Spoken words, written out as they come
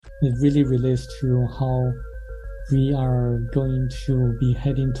it really relates to how we are going to be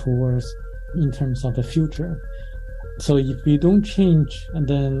heading towards in terms of the future. So if we don't change,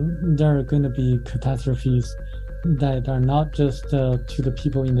 then there are going to be catastrophes that are not just to the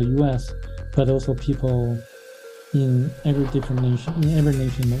people in the US, but also people in every different nation, in every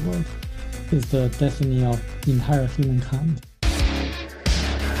nation in the world. Is the destiny of entire humankind.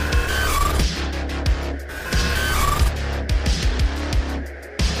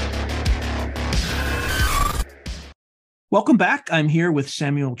 Welcome back. I'm here with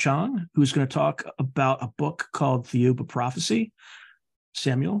Samuel Chong, who's going to talk about a book called Thiaoouba Prophecy.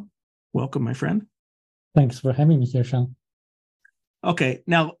 Samuel, welcome, my friend. Thanks for having me here, Sean. Okay,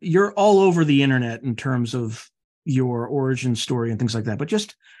 now you're all over the internet in terms of your origin story and things like that, but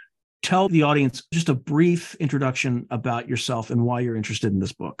just tell the audience just a brief introduction about yourself and why you're interested in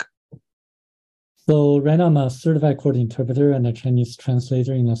this book. So right now I'm a certified court interpreter and a Chinese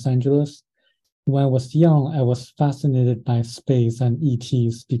translator in Los Angeles. When I was young, I was fascinated by space and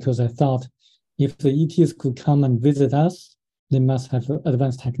ETs because I thought if the ETs could come and visit us, they must have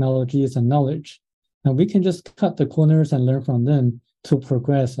advanced technologies and knowledge. And we can just cut the corners and learn from them to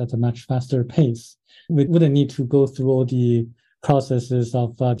progress at a much faster pace. We wouldn't need to go through all the processes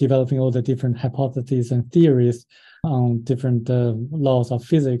of developing all the different hypotheses and theories on different laws of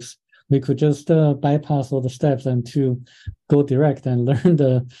physics. We could just bypass all the steps and to go direct and learn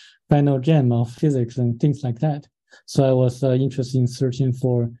the final gem of physics and things like that. So I was interested in searching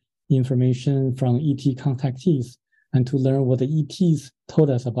for information from ET contactees and to learn what the ETs told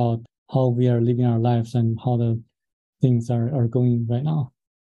us about how we are living our lives and how the things are going right now.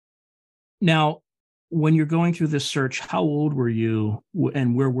 Now, when you're going through this search, how old were you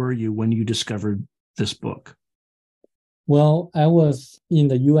and where were you when you discovered this book? Well, I was in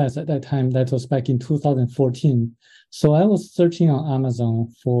the US at that time. That was back in 2014. So I was searching on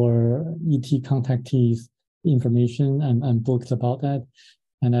Amazon for ET contactees information and books about that.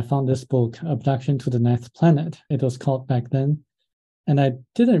 And I found this book, Abduction to the Ninth Planet. It was called back then. And I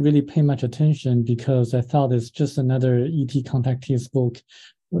didn't really pay much attention because I thought it's just another ET contactees book.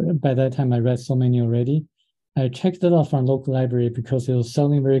 By that time, I read so many already. I checked it out from local library because it was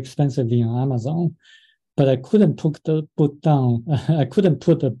selling very expensively on Amazon. But I couldn't put the book down. I couldn't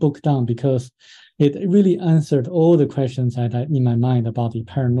put the book down because it really answered all the questions I had in my mind about the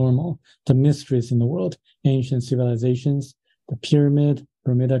paranormal, the mysteries in the world, ancient civilizations, the pyramid,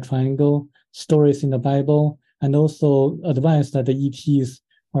 Bermuda Triangle, stories in the Bible, and also advice that the ETs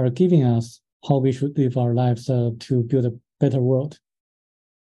are giving us how we should live our lives to build a better world.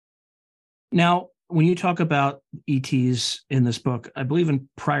 Now, when you talk about ETs in this book, I believe in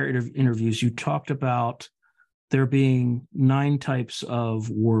prior interviews, you talked about there being 9 types of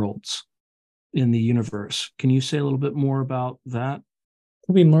worlds in the universe. Can you say a little bit more about that?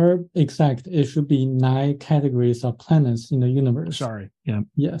 To be more exact, it should be 9 categories of planets in the universe. Sorry. Yeah.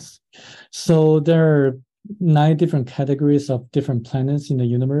 Yes. So there are 9 different categories of different planets in the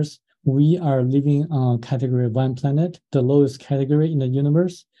universe. We are living on category 1 planet, the lowest category in the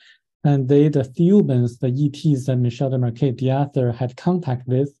universe. And the Thiaoubans, the ETs that Michel Desmarquet, the author, had contact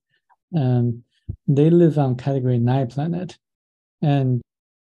with, they live on category 9 planet. And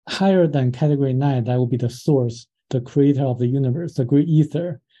higher than category 9, that will be the source, the creator of the universe, the great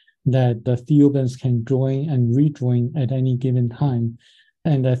ether that the Thiaoubans can join and rejoin at any given time.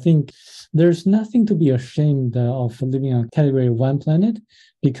 And I think there's nothing to be ashamed of living on category 1 planet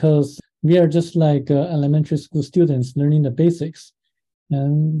because we are just like elementary school students learning the basics.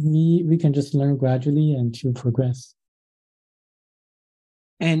 And we can just learn gradually and to progress.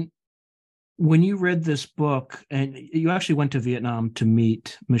 And when you read this book, and you actually went to Vietnam to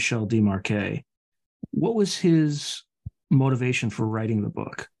meet Michel Desmarquet, what was his motivation for writing the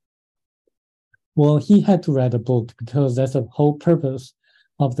book? Well, he had to write a book because that's the whole purpose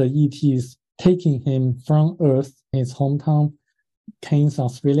of the ETs taking him from Earth, his hometown, Cairns,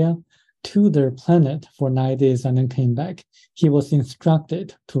 Australia, to their planet for 9 days and then came back. He was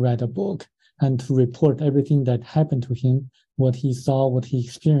instructed to write a book and to report everything that happened to him, what he saw, what he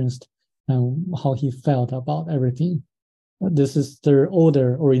experienced, and how he felt about everything. This is their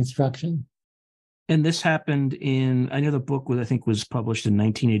order or instruction. And this happened I know the book was published in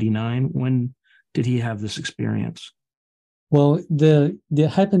 1989. When did he have this experience? Well, it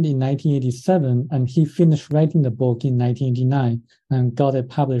happened in 1987, and he finished writing the book in 1989 and got it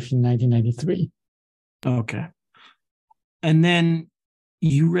published in 1993. Okay. And then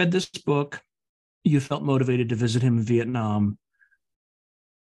you read this book, you felt motivated to visit him in Vietnam,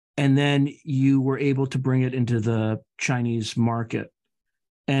 and then you were able to bring it into the Chinese market,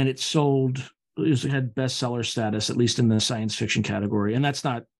 and it had bestseller status, at least in the science fiction category. And that's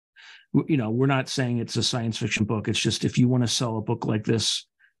not we're not saying it's a science fiction book. It's just if you want to sell a book like this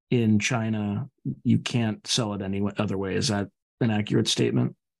in China, you can't sell it any other way. Is that an accurate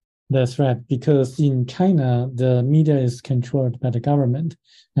statement? That's right, because in China, the media is controlled by the government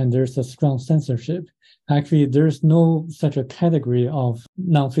and there's a strong censorship. Actually, there's no such a category of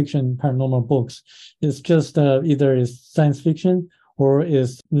nonfiction paranormal books. It's just either is science fiction or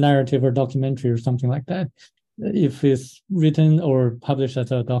is narrative or documentary or something like that. If it's written or published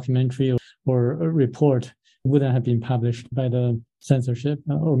as a documentary or a report, it wouldn't have been published by the censorship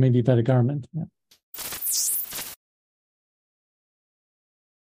or maybe by the government. Yeah.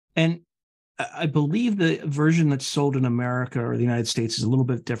 And I believe the version that's sold in America or the United States is a little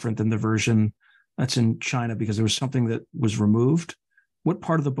bit different than the version that's in China because there was something that was removed. What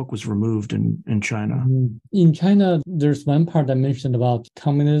part of the book was removed in China? In China, there's one part I mentioned about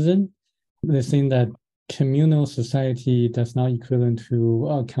communism. They're saying that communal society does not equivalent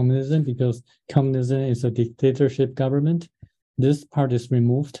to communism because communism is a dictatorship government. This part is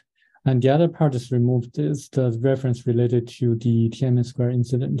removed. And the other part is removed is the reference related to the Tiananmen Square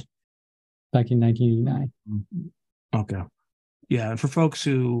incident back in 1989. Okay. Yeah. And for folks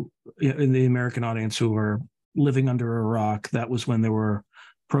who, in the American audience who are living under a rock, that was when there were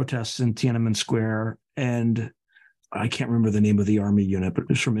protests in Tiananmen Square. And I can't remember the name of the army unit, but it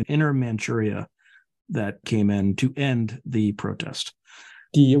was from Inner Manchuria that came in to end the protest.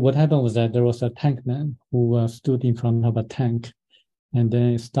 What happened was that there was a tank man who stood in front of a tank and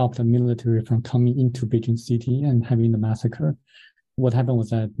then it stopped the military from coming into Beijing city and having the massacre. What happened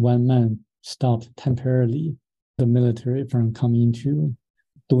was that one man stopped temporarily the military from coming into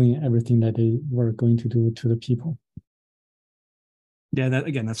doing everything that they were going to do to the people. Yeah,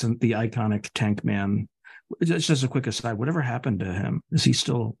 that's the iconic tank man. Just a quick aside, whatever happened to him? Is he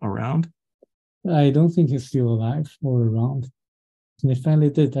still around? I don't think he's still alive or around. They finally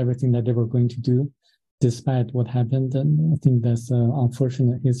did everything that they were going to do, despite what happened. And I think that's an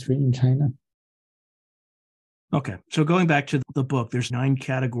unfortunate history in China. Okay. So going back to the book, there's 9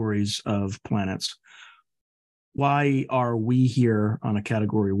 categories of planets. Why are we here on a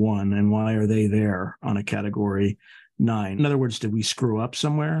category 1 and why are they there on a category 9? In other words, did we screw up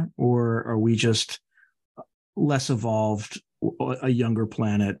somewhere or are we just less evolved, a younger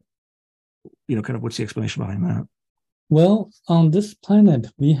planet? Kind of what's the explanation behind that? Well, on this planet,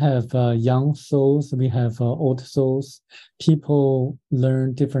 we have young souls, we have old souls. People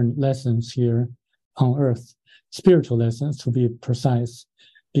learn different lessons here on Earth, spiritual lessons to be precise,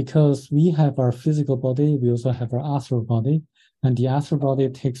 because we have our physical body, we also have our astral body, and the astral body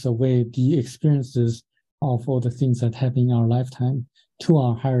takes away the experiences of all the things that happen in our lifetime to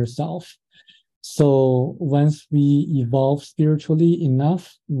our higher self. So once we evolve spiritually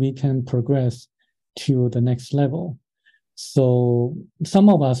enough, we can progress to the next level. So some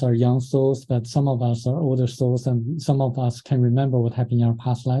of us are young souls, but some of us are older souls, and some of us can remember what happened in our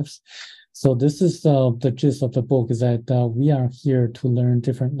past lives. So this is the gist of the book, is that we are here to learn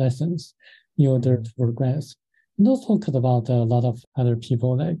different lessons in order to progress. And also talk about a lot of other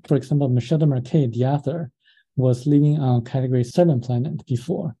people, like, for example, Michel de Marquet, the author, was living on Category 7 planet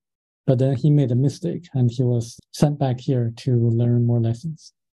before, but then he made a mistake and he was sent back here to learn more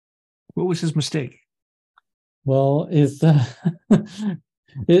lessons. What was his mistake? Well, it's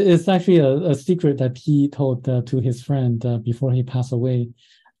actually a secret that he told to his friend before he passed away.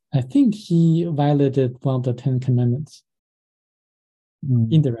 I think he violated one of the 10 commandments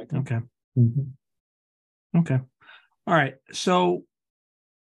indirectly. Okay. Mm-hmm. Okay. All right. So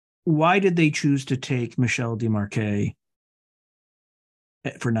why did they choose to take Michel de Marquet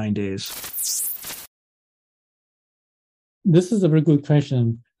for 9 days? This is a very good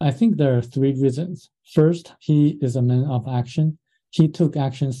question. I think there are 3 reasons. First, he is a man of action. He took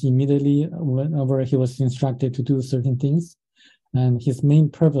actions immediately whenever he was instructed to do certain things. And his main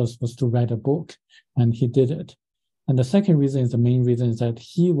purpose was to write a book, and he did it. And the second reason is the main reason is that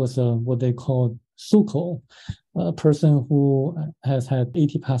he was what they call suko, a person who has had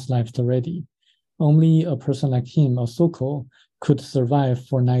 80 past lives already. Only a person like him, a suko, could survive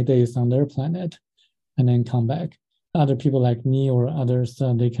for 9 days on their planet and then come back. Other people like me or others,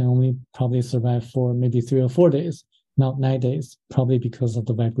 they can only probably survive for maybe 3 or 4 days, not 9 days, probably because of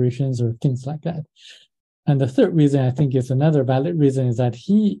the vibrations or things like that. And the third reason, I think, is another valid reason, is that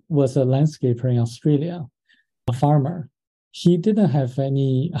he was a landscaper in Australia, a farmer. He didn't have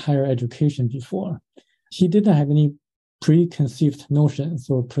any higher education before. He didn't have any preconceived notions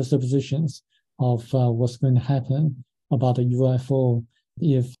or presuppositions of what's going to happen about a UFO.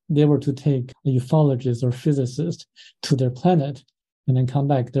 If they were to take a ufologist or physicist to their planet and then come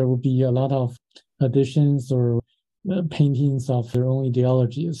back, there would be a lot of additions or paintings of their own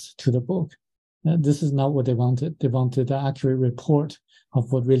ideologies to the book. This is not what they wanted. They wanted an accurate report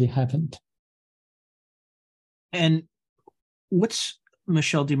of what really happened. And what's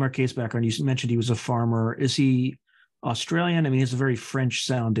Michel Desmarques's background? You mentioned he was a farmer. Is he Australian? I mean, it's a very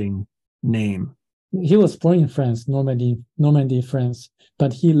French-sounding name. He was born in France, Normandy, France,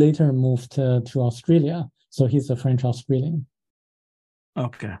 but he later moved to Australia. So he's a French Australian.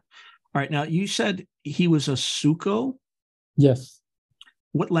 Okay. All right. Now, you said he was a Suko? Yes.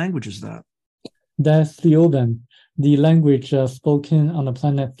 What language is that? That's Thiaoouban, the language spoken on the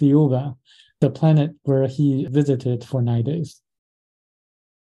planet Thiaoouba, the planet where he visited for 9 days.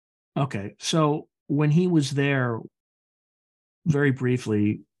 Okay. So when he was there, very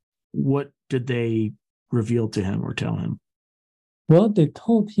briefly, what did they reveal to him or tell him? Well, they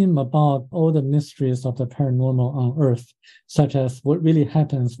told him about all the mysteries of the paranormal on Earth, such as what really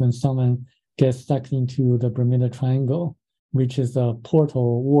happens when someone gets sucked into the Bermuda Triangle, which is a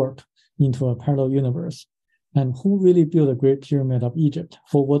portal warp into a parallel universe, and who really built the Great Pyramid of Egypt,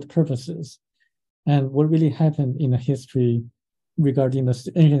 for what purposes, and what really happened in the history regarding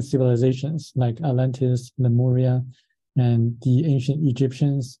the ancient civilizations like Atlantis, Lemuria, and the ancient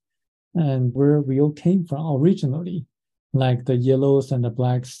Egyptians, and where we all came from originally. Like the yellows and the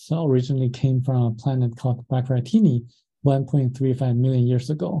blacks originally came from a planet called Bacratini 1.35 million years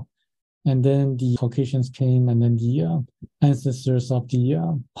ago. And then the Caucasians came, and then the ancestors of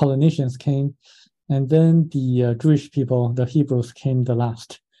the Polynesians came. And then the Jewish people, the Hebrews, came the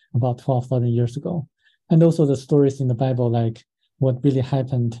last, about 12,000 years ago. And also the stories in the Bible, like what really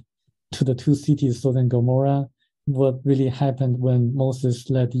happened to the two cities, Sodom and Gomorrah, what really happened when Moses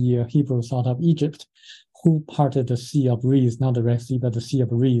led the Hebrews out of Egypt, who parted the Sea of Reeds, not the Red Sea, but the Sea of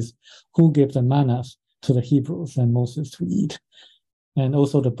Reeds, who gave the manna to the Hebrews and Moses to eat, and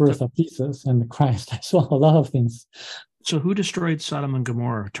also the birth of Jesus and Christ. So a lot of things. So who destroyed Sodom and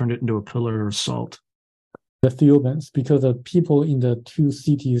Gomorrah, turned it into a pillar of salt? The Ethiopians, because the people in the two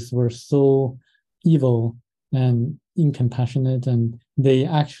cities were so evil and incompassionate, and they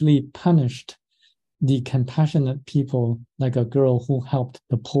actually punished the compassionate people, like a girl who helped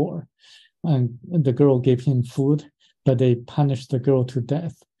the poor. And the girl gave him food, but they punished the girl to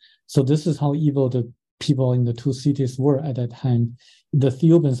death. So this is how evil the people in the two cities were at that time. The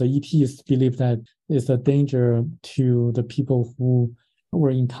Ethiopians, the ETs, believe that it's a danger to the people who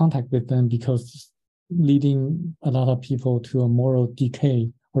were in contact with them, because leading a lot of people to a moral decay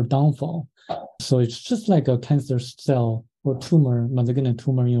or downfall. So it's just like a cancer cell or tumor, malignant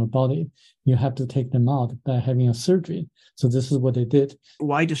tumor in your body. You have to take them out by having a surgery. So this is what they did.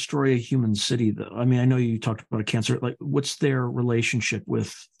 Why destroy a human city, though? I mean, I know you talked about a cancer. Like, what's their relationship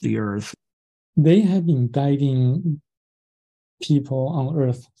with the Earth? They have been guiding people on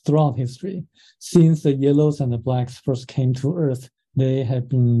Earth throughout history. Since the yellows and the blacks first came to Earth, they have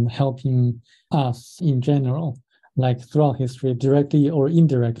been helping us in general, like throughout history, directly or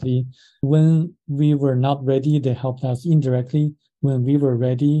indirectly. When we were not ready, they helped us indirectly. When we were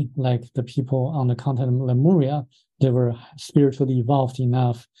ready, like the people on the continent of Lemuria, they were spiritually evolved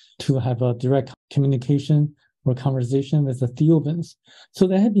enough to have a direct communication or conversation with the Ethiopians. So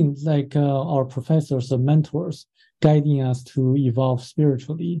they have been like our professors or mentors, guiding us to evolve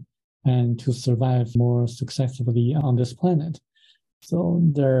spiritually and to survive more successfully on this planet. So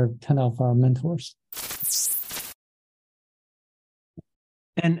they're kind of our mentors.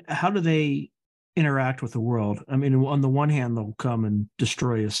 And how do they interact with the world? I mean, on the one hand, they'll come and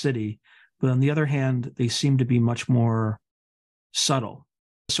destroy a city, but on the other hand, they seem to be much more subtle.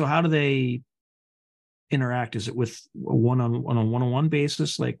 So how do they interact? Is it with a one-on-one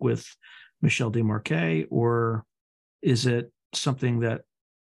basis, like with Michel Desmarques, or is it something that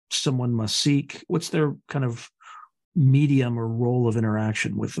someone must seek? What's their kind of medium or role of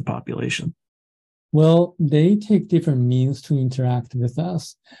interaction with the population? Well, they take different means to interact with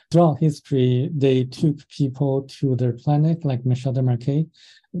us. Throughout history, they took people to their planet, like Michel Desmarques.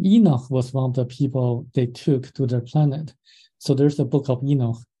 Enoch was one of the people they took to their planet. So there's a book of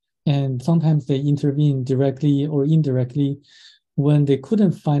Enoch. And sometimes they intervene directly or indirectly. When they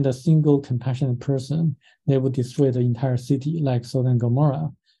couldn't find a single compassionate person, they would destroy the entire city, like Sodom and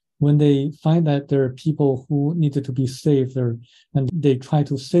Gomorrah. When they find that there are people who needed to be saved, and they try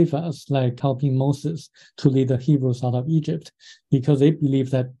to save us, like helping Moses to lead the Hebrews out of Egypt, because they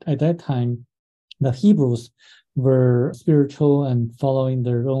believe that at that time, the Hebrews were spiritual and following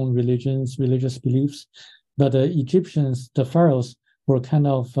their own religious beliefs. But the Egyptians, the pharaohs, were kind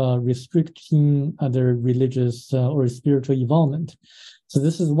of restricting their religious or spiritual involvement. So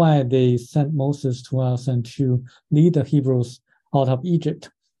this is why they sent Moses to us and to lead the Hebrews out of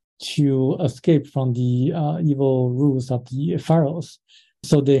Egypt. to escape from the evil rules of the pharaohs.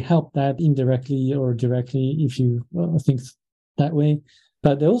 So they helped that indirectly or directly, if you think that way.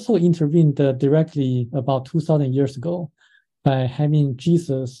 But they also intervened directly about 2,000 years ago by having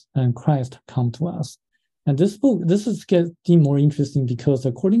Jesus and Christ come to us. And this book, this is getting more interesting because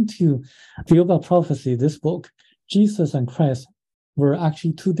according to Thiaoouba prophecy, this book, Jesus and Christ were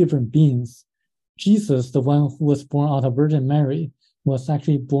actually two different beings. Jesus, the one who was born out of Virgin Mary, was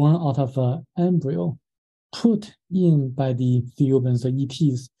actually born out of an embryo put in by the Thiaoubans, the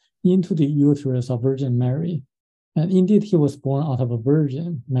ETs, into the uterus of Virgin Mary. And indeed, he was born out of a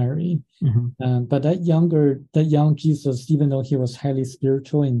Virgin Mary. But that young Jesus, even though he was highly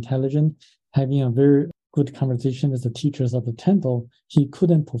spiritual, intelligent, having a very good conversation with the teachers of the temple, he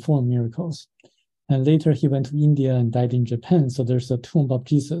couldn't perform miracles. And later he went to India and died in Japan. So there's a tomb of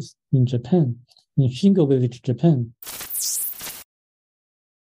Jesus in Japan, in Shingo village, Japan.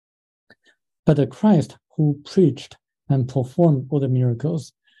 But the Christ who preached and performed all the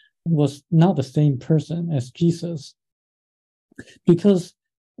miracles was not the same person as Jesus. Because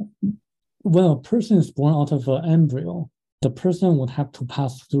when a person is born out of an embryo, the person would have to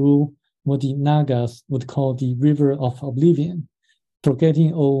pass through what the Nagas would call the river of oblivion,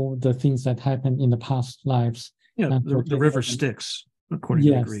 forgetting all the things that happened in the past lives. Yeah, the river Styx, according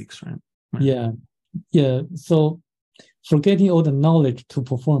to the Greeks, right? Yeah. So forgetting all the knowledge to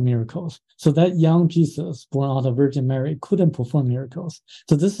perform miracles. So that young Jesus, born out of Virgin Mary, couldn't perform miracles.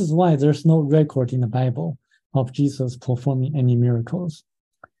 So this is why there's no record in the Bible of Jesus performing any miracles.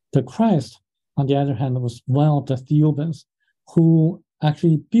 The Christ, on the other hand, was one of the Thiaoubans who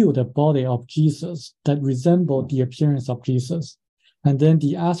actually built a body of Jesus that resembled the appearance of Jesus. And then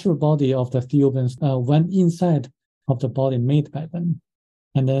the astral body of the Thiaoubans went inside of the body made by them.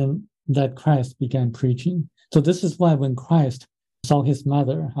 And then that Christ began preaching. So this is why when Christ saw his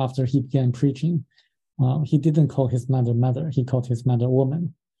mother after he began preaching, he didn't call his mother mother, he called his mother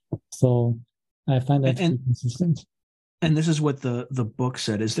woman. So I find that to be consistent. And this is what the book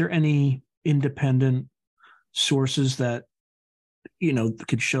said. Is there any independent sources that, you know,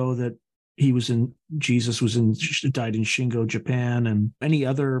 could show that Jesus died in Shingo, Japan, and any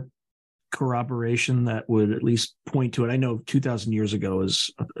other corroboration that would at least point to it? I know 2,000 years ago is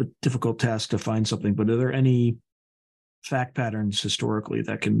a difficult task to find something, but are there any fact patterns historically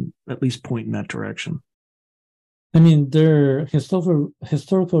that can at least point in that direction? I mean, there are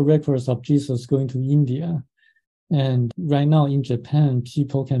historical records of Jesus going to India. And right now in Japan,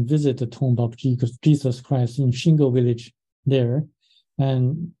 people can visit the tomb of Jesus Christ in Shingo village there.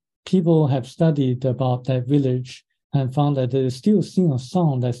 And people have studied about that village and found that they still sing a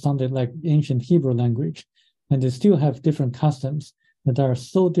song that sounded like ancient Hebrew language. And they still have different customs that are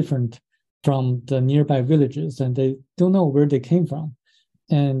so different from the nearby villages, and they don't know where they came from.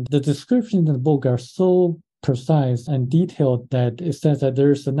 And the descriptions in the book are so precise and detailed that it says that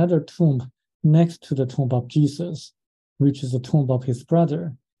there's another tomb next to the tomb of Jesus, which is the tomb of his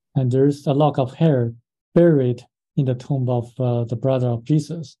brother. And there's a lock of hair buried in the tomb of the brother of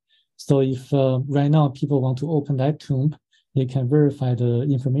Jesus. So if right now people want to open that tomb, they can verify the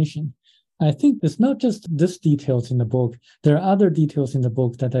information. I think it's not just this details in the book. There are other details in the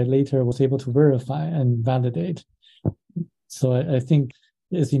book that I later was able to verify and validate. So I think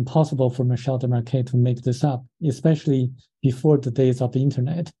it's impossible for Michel de Marquet to make this up, especially before the days of the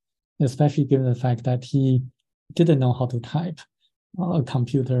internet, especially given the fact that he didn't know how to type a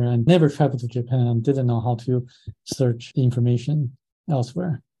computer and never traveled to Japan and didn't know how to search information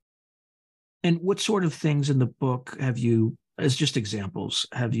elsewhere. And what sort of things in the book have you, as just examples,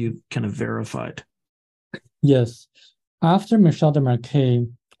 have you kind of verified? Yes. After Michel de Marquet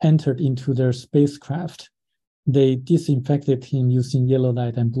entered into their spacecraft, they disinfected him using yellow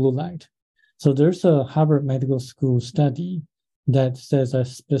light and blue light. So there's a Harvard Medical School study that says a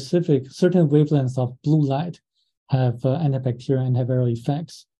specific certain wavelengths of blue light have antibacterial and antiviral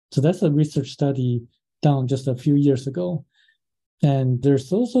effects. So that's a research study done just a few years ago. And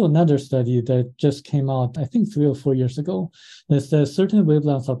there's also another study that just came out, I think 3 or 4 years ago, that says certain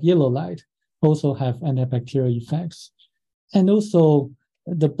wavelengths of yellow light also have antibacterial effects. And also,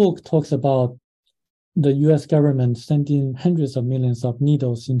 the book talks about the US government sending hundreds of millions of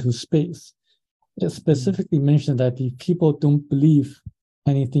needles into space. It specifically mentioned that if people don't believe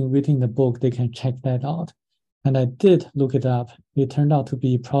anything written in the book, they can check that out. And I did look it up. It turned out to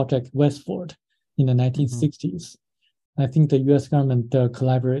be Project Westford in the 1960s. I think the US government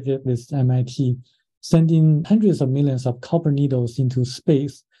collaborated with MIT, sending hundreds of millions of copper needles into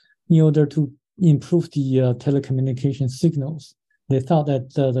space in order to improve the telecommunication signals. They thought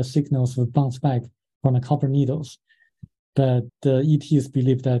that the signals would bounce back from the copper needles. but the ETs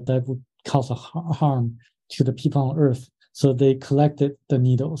believed that that would cause a harm to the people on Earth. So they collected the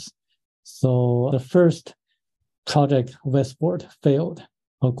needles. So the first Project Westport failed,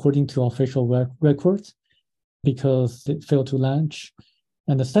 according to official records, because it failed to launch.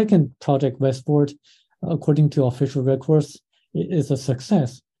 And the second Project Westport, according to official records, is a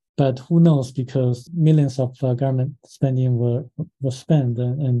success. But who knows, because millions of government spending were spent,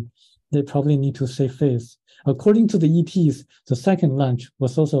 and they probably need to save face. According to the ETs, the second launch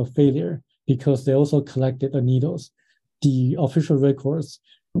was also a failure because they also collected the needles. The official records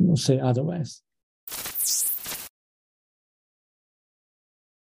say otherwise.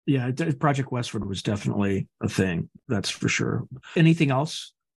 Yeah, Project Westward was definitely a thing. That's for sure. Anything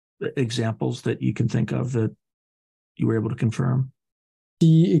else? Examples that you can think of that you were able to confirm?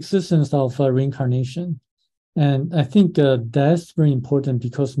 The existence of reincarnation. And I think that's very important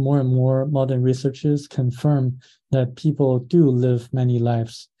because more and more modern researchers confirm that people do live many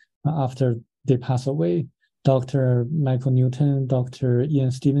lives after they pass away. Dr. Michael Newton, Dr.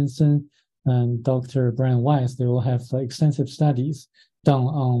 Ian Stevenson, and Dr. Brian Weiss, they all have extensive studies done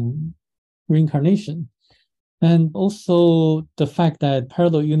on reincarnation. And also the fact that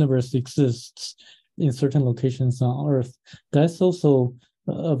parallel universe exists in certain locations on Earth, that's also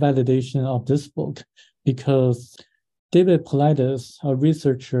a validation of this book, because David Paulides, a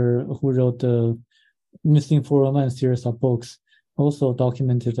researcher who wrote the Missing 401 series of books, also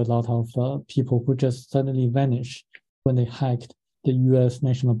documented a lot of people who just suddenly vanished when they hiked the US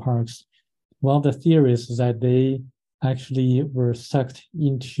national parks. One of the theories is that they actually were sucked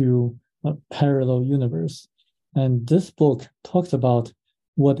into a parallel universe. And this book talks about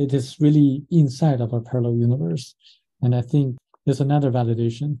what it is really inside of a parallel universe. And I think there's another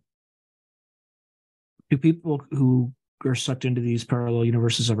validation. Do people who are sucked into these parallel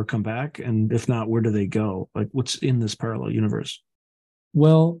universes ever come back? And if not, where do they go? Like, what's in this parallel universe?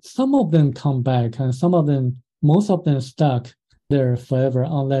 Well, some of them come back, and most of them stuck there forever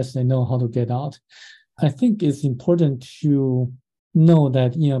unless they know how to get out. I think it's important to know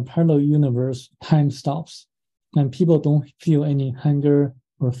that in a parallel universe, time stops and people don't feel any hunger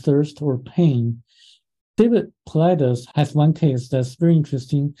or thirst or pain. David Paulides has one case that's very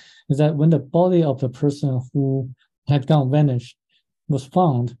interesting, is that when the body of the person who had gone vanished was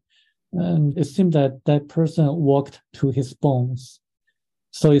found, and it seemed that that person walked to his bones.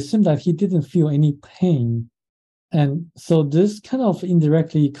 So it seemed that he didn't feel any pain. And so this kind of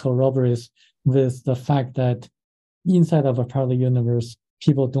indirectly corroborates with the fact that inside of a parallel universe,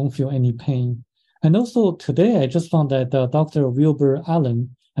 people don't feel any pain. And also today, I just found that Dr. Wilbur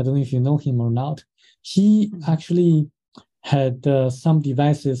Allen, I don't know if you know him or not, he actually had some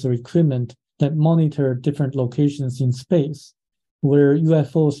devices or equipment that monitor different locations in space where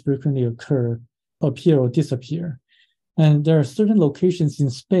UFOs frequently appear or disappear. And there are certain locations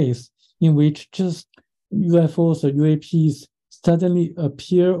in space in which just UFOs or UAPs suddenly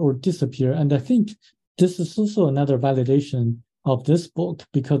appear or disappear. And I think this is also another validation of this book,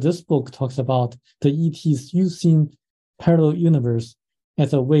 because this book talks about the ETs using parallel universe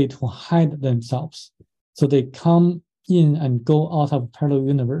as a way to hide themselves. So they come in and go out of parallel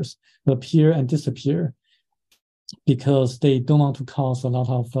universe, appear and disappear, because they don't want to cause a lot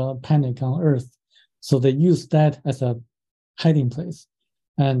of panic on Earth. So they use that as a hiding place.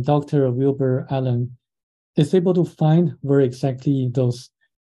 And Dr. Wilbur Allen is able to find where exactly those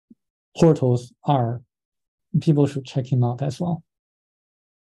portals are. People should check him out as well.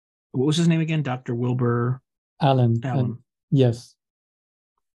 What was his name again? Dr. Wilbur Allen. Yes.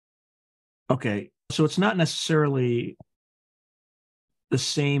 Okay. So it's not necessarily the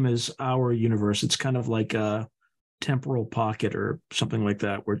same as our universe. It's kind of like a temporal pocket or something like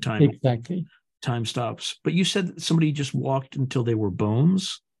that, where time stops. But you said that somebody just walked until they were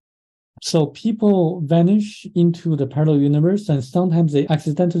bones. So people vanish into the parallel universe, and sometimes they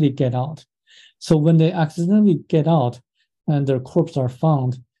accidentally get out. So when they accidentally get out and their corpses are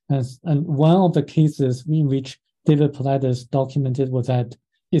found, and one of the cases in which David Paulides documented was that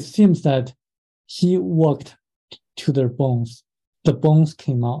it seems that he walked to their bones. The bones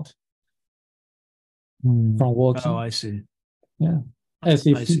came out from walking. Oh, I see. Yeah, as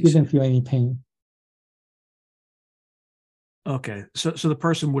if he didn't feel any pain. Okay, so the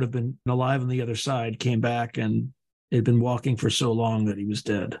person would have been alive on the other side, came back, and had been walking for so long that he was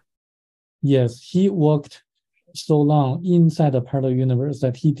dead. Yes, he walked so long inside the parallel universe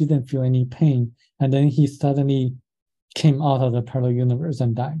that he didn't feel any pain, and then he suddenly came out of the parallel universe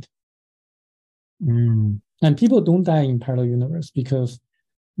and died. And people don't die in parallel universe because,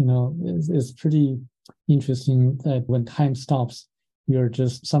 it's pretty interesting that when time stops, You're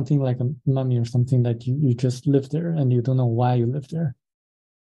just something like a mummy or something that you just live there and you don't know why you live there.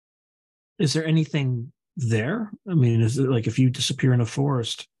 Is there anything there? I mean, is it like if you disappear in a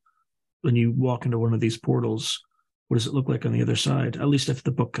forest and you walk into one of these portals, what does it look like on the other side? At least if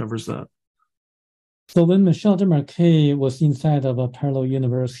the book covers that. So when Michel Desmarquet was inside of a parallel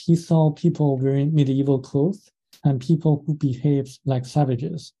universe, he saw people wearing medieval clothes and people who behaved like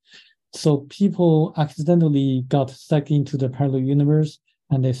savages. So people accidentally got sucked into the parallel universe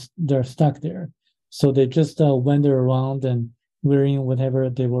and they're stuck there. So they just wander around and wearing whatever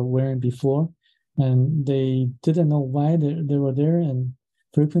they were wearing before. And they didn't know why they were there. And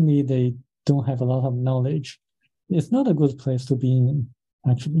frequently they don't have a lot of knowledge. It's not a good place to be in,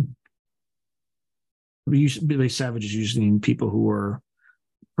 actually. By savages, usually people who are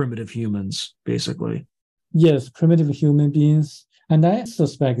primitive humans, basically. Yes, primitive human beings. And I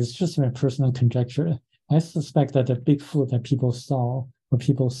suspect, it's just my personal conjecture, I suspect that the Bigfoot that people saw or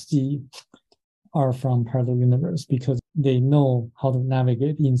people see are from parallel universe because they know how to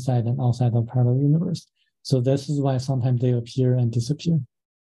navigate inside and outside of parallel universe. So this is why sometimes they appear and disappear.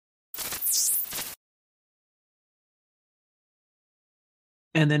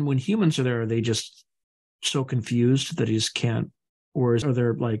 And then when humans are there, are they just so confused that he just can't, or are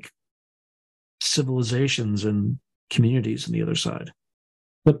there like civilizations and communities on the other side?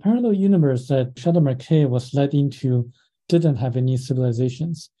 The parallel universe that Shadow Marquet was led into didn't have any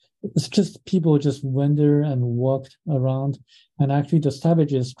civilizations. It's just people just wander and walked around, and actually the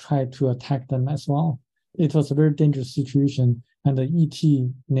savages tried to attack them as well. It was a very dangerous situation, and the ET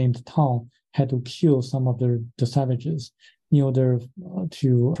named Tao had to kill some of the savages in order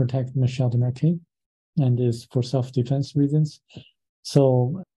to protect Michel Desmarquet, and is for self-defense reasons.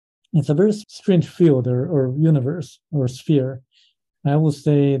 So it's a very strange field or universe or sphere. I would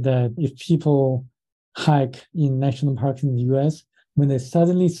say that if people hike in national parks in the US, when they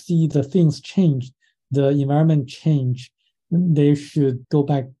suddenly see the things change, the environment change, they should go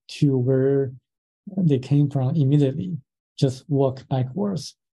back to where they came from immediately. Just walk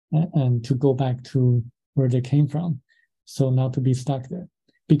backwards and to go back to where they came from. So not to be stuck there.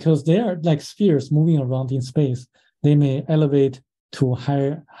 Because they are like spheres moving around in space. They may elevate to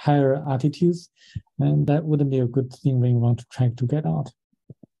higher altitudes, and that wouldn't be a good thing when you want to try to get out.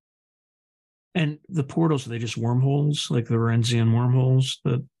 And the portals, are they just wormholes, like the Lorenzian wormholes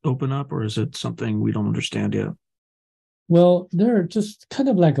that open up, or is it something we don't understand yet? Well, they're just kind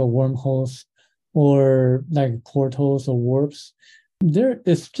of like a wormholes or like portals or warps.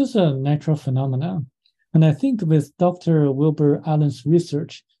 It's just a natural phenomenon. And I think with Dr. Wilbur Allen's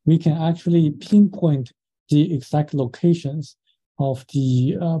research, we can actually pinpoint the exact locations of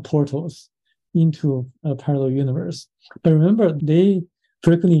the portals into a parallel universe. But remember, they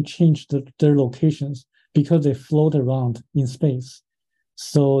frequently change their locations because they float around in space.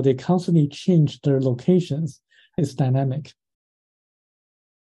 So they constantly change their locations. It's dynamic.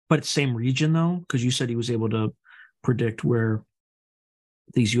 But it's same region, though? Because you said he was able to predict where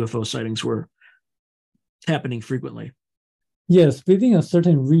these UFO sightings were happening frequently. Yes, within a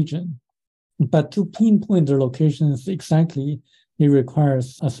certain region. But to pinpoint their locations exactly, it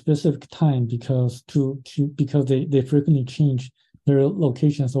requires a specific time because they frequently change their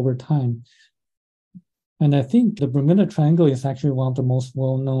locations over time. And I think the Bermuda Triangle is actually one of the most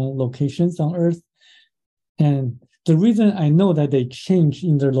well-known locations on Earth. And the reason I know that they change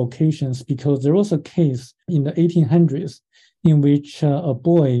in their locations because there was a case in the 1800s in which a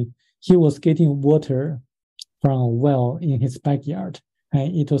boy, he was getting water from a well in his backyard,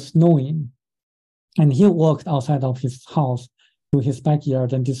 and it was snowing. And he walked outside of his house to his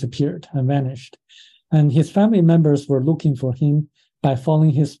backyard and disappeared and vanished. And his family members were looking for him by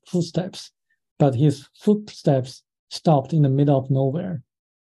following his footsteps, but his footsteps stopped in the middle of nowhere.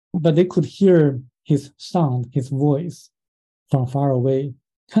 But they could hear his sound, his voice from far away,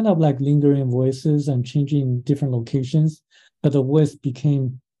 kind of like lingering voices and changing different locations. But the voice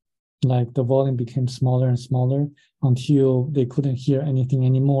became like the volume became smaller and smaller until they couldn't hear anything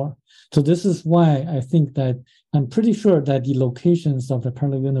anymore. So this is why I think that I'm pretty sure that the locations of the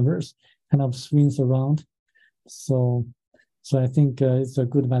parallel universe kind of swings around. So I think it's a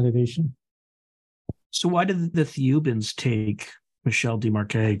good validation. So why did the Thiaoubans take Michel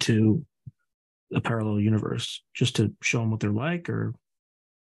Desmarquet to a parallel universe? Just to show them what they're like, or?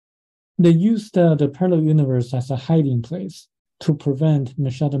 They used the parallel universe as a hiding place to prevent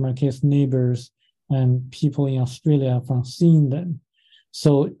Michel Desmarquet's neighbors and people in Australia from seeing them.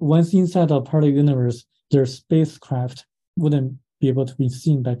 So once inside a parallel universe, their spacecraft wouldn't be able to be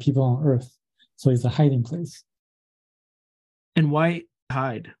seen by people on Earth. So it's a hiding place. And why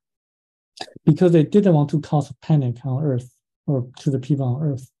hide? Because they didn't want to cause panic on Earth. or to the people on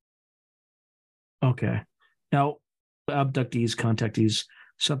Earth. Okay. Now, abductees, contactees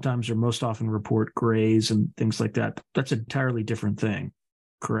sometimes or most often report grays and things like that. That's an entirely different thing,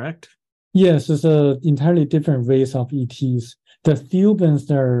 correct? Yes, it's an entirely different race of ETs. The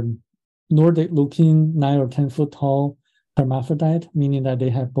Thiaoubans are Nordic-looking, 9 or 10 foot tall hermaphrodite, meaning that they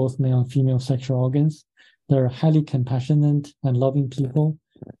have both male and female sexual organs. They're highly compassionate and loving people.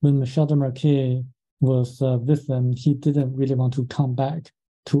 When Michel de Marquet was with them, he didn't really want to come back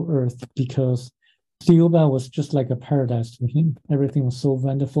to Earth because Thiaoouba was just like a paradise to him. Everything was so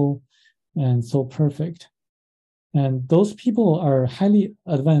wonderful and so perfect. And those people are highly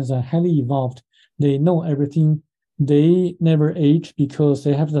advanced and highly evolved. They know everything. They never age because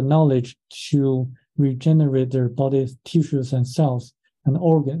they have the knowledge to regenerate their body tissues and cells and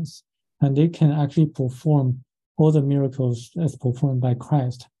organs. And they can actually perform all the miracles as performed by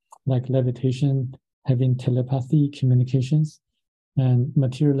Christ, like levitation, having telepathy, communications, and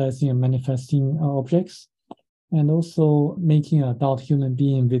materializing and manifesting objects, and also making an adult human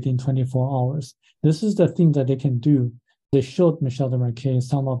being within 24 hours. This is the thing that they can do. They showed Michel de Marquet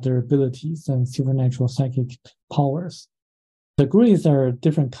some of their abilities and supernatural psychic powers. The Greys are a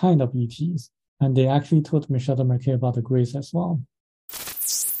different kind of ETs, and they actually told Michel de Marquet about the Greys as well.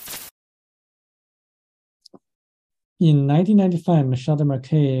 In 1995, Michel de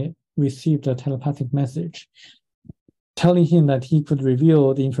Marquet received a telepathic message telling him that he could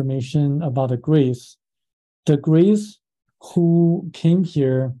reveal the information about the Greys. The Greys who came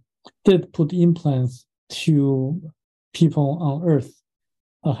here did put implants to people on Earth,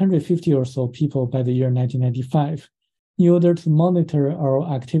 150 or so people by the year 1995, in order to monitor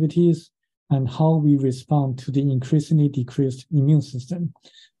our activities and how we respond to the increasingly decreased immune system.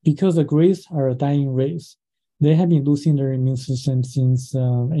 Because the Greys are a dying race, they have been losing their immune system since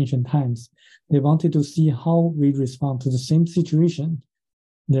ancient times. They wanted to see how we respond to the same situation.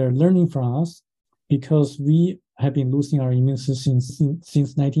 They're learning from us because we have been losing our immune system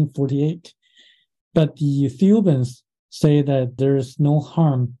since 1948. But the Thiaoubans say that there is no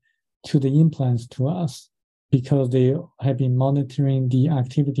harm to the implants to us because they have been monitoring the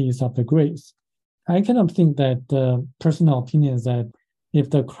activities of the Greys. I kind of think that the personal opinion is that if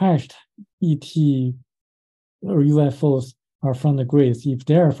the crashed ET or UFOs are from the Greys, if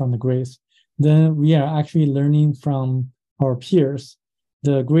they are from the Greys, then we are actually learning from our peers.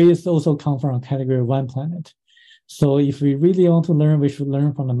 The Greys also come from a category 1 planet. So if we really want to learn, we should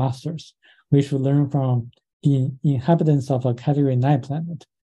learn from the masters. We should learn from the inhabitants of a category 9 planet,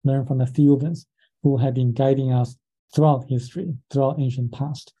 learn from the Thiaoubans who have been guiding us throughout history, throughout ancient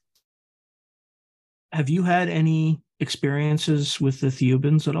past. Have you had any experiences with the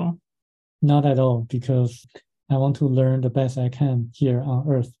Thiaoubans at all? Not at all, because I want to learn the best I can here on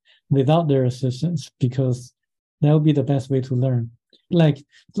Earth without their assistance, because that would be the best way to learn. Like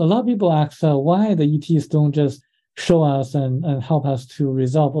a lot of people ask why the ETs don't just show us and help us to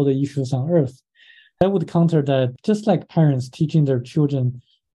resolve all the issues on Earth. That would counter that, just like parents teaching their children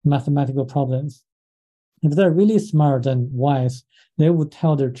mathematical problems. If they're really smart and wise, they would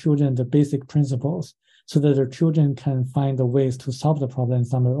tell their children the basic principles so that their children can find the ways to solve the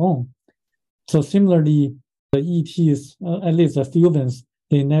problems on their own. So similarly, the ETs, at least the Thiaoubans,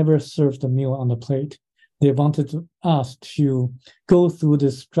 they never served the meal on the plate. They wanted us to go through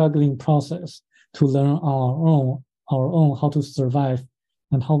this struggling process to learn on our own how to survive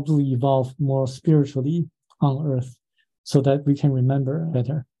and how to evolve more spiritually on Earth so that we can remember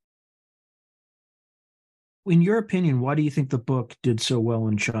better. In your opinion, why do you think the book did so well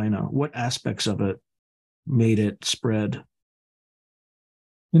in China? What aspects of it made it spread?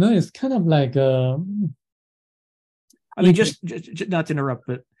 You know, it's kind of like I mean, just not to interrupt,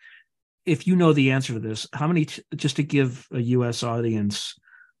 but if you know the answer to this, how many, just to give a U.S. audience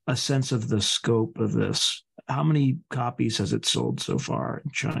a sense of the scope of this, how many copies has it sold so far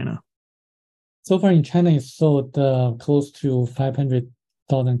in China? So far in China, it's sold close to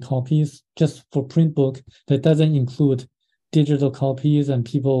 500,000 copies just for print book. That doesn't include digital copies and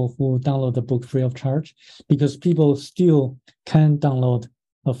people who download the book free of charge, because people still can download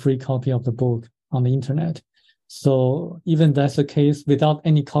a free copy of the book on the internet. So even that's the case, without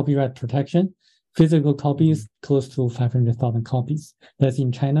any copyright protection, physical copies close to 500,000 copies. That's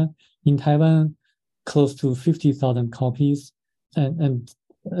in China. In Taiwan, close to 50,000 copies. And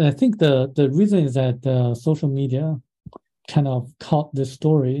I think the reason is that the social media kind of caught this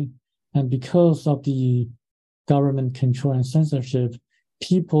story. And because of the government control and censorship,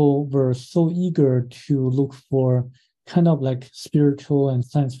 people were so eager to look for kind of like spiritual and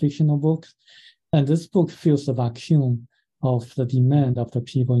science fictional books. And this book fills the vacuum of the demand of the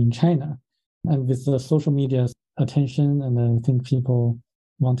people in China. And with the social media attention, and I think people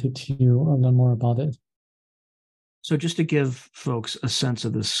wanted to learn more about it. So just to give folks a sense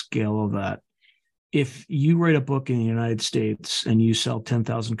of the scale of that, if you write a book in the United States and you sell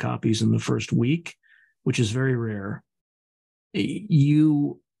 10,000 copies in the first week, which is very rare,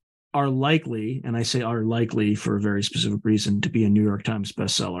 you are likely, and I say are likely for a very specific reason, to be a New York Times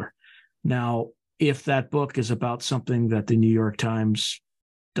bestseller. Now, if that book is about something that the New York Times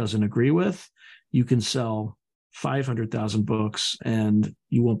doesn't agree with, you can sell 500,000 books and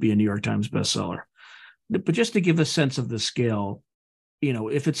you won't be a New York Times bestseller. But just to give a sense of the scale,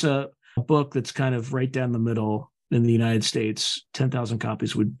 if it's a book that's kind of right down the middle in the United States, 10,000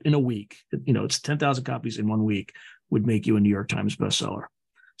 copies would, in a week, it's 10,000 copies in 1 week would make you a New York Times bestseller.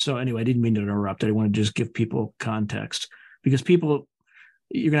 So anyway, I didn't mean to interrupt. I want to just give people context, because you're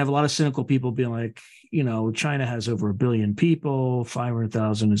going to have a lot of cynical people being like, China has over 1 billion people,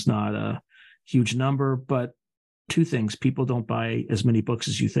 500,000 is not a huge number. But two things: people don't buy as many books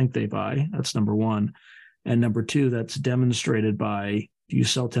as you think they buy. That's number one. And number two, that's demonstrated by, you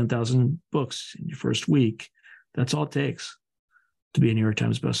sell 10,000 books in your first week. That's all it takes to be a New York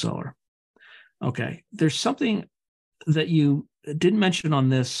Times bestseller. Okay. There's something that you didn't mention on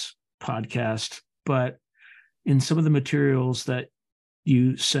this podcast, but in some of the materials that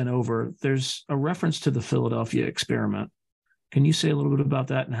you sent over, there's a reference to the Philadelphia experiment. Can you say a little bit about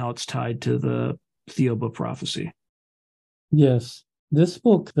that and how it's tied to the Thiaoouba prophecy? Yes. This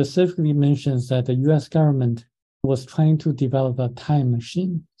book specifically mentions that the US government was trying to develop a time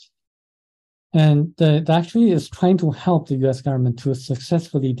machine. And that actually is trying to help the US government to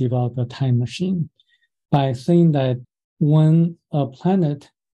successfully develop a time machine by saying that when a planet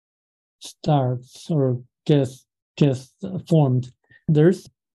starts or gets formed, there's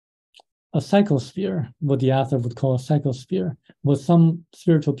a psychosphere, what the author would call a psychosphere, what some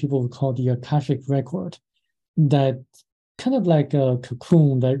spiritual people would call the Akashic record, that kind of like a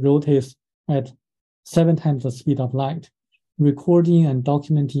cocoon that rotates at 7 times the speed of light, recording and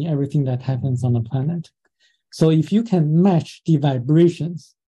documenting everything that happens on the planet. So if you can match the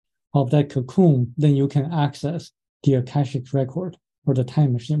vibrations of that cocoon, then you can access the Akashic record or the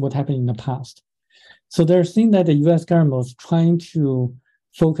time machine, what happened in the past. So they're saying that the US government was trying to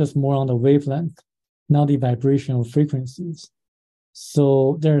focus more on the wavelength, not the vibrational frequencies.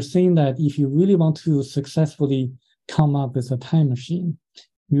 So they're saying that if you really want to successfully come up with a time machine,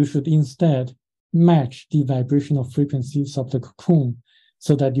 you should instead match the vibrational frequencies of the cocoon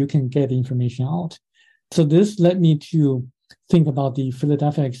so that you can get information out. So this led me to think about the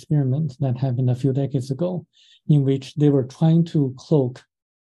Philadelphia experiment that happened a few decades ago, in which they were trying to cloak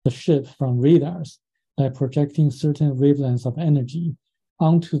the ship from radars by projecting certain wavelengths of energy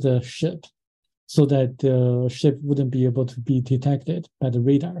onto the ship so that the ship wouldn't be able to be detected by the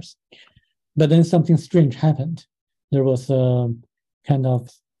radars. But then something strange happened. There was a kind of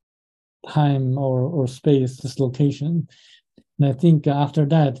time or space dislocation. And I think after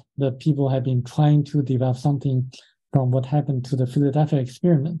that, the people have been trying to develop something from what happened to the Philadelphia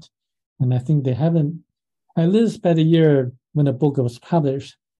experiment. And I think they haven't, at least by the year when the book was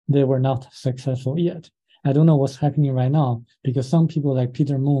published, they were not successful yet. I don't know what's happening right now, because some people like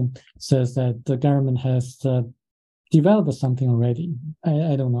Peter Moon says that the government has developed something already.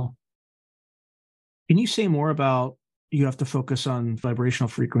 I don't know. Can you say more about, you have to focus on vibrational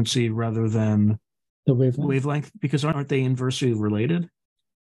frequency rather than the wavelength? Because aren't they inversely related?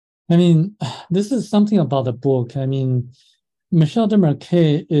 I mean, this is something about the book. I mean, Michel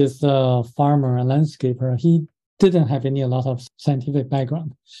Desmarquet is a farmer, a landscaper. He didn't have a lot of scientific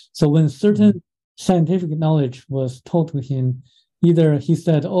background. So when certain scientific knowledge was told to him, either he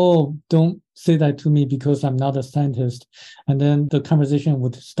said, "Oh, don't say that to me because I'm not a scientist," and then the conversation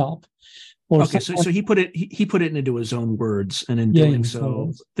would stop. Or okay, so he put it into his own words, and in doing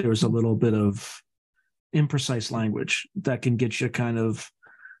so, there was a little bit of imprecise language that can get you kind of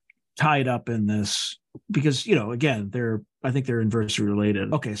tied up in this, because again, I think they're inversely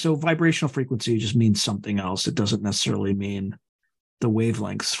related. Okay, so vibrational frequency just means something else. It doesn't necessarily mean the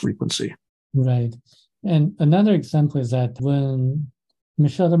wavelength's frequency. Right. And another example is that when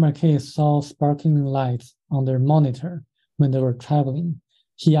Michel Desmarquet saw sparkling lights on their monitor when they were traveling,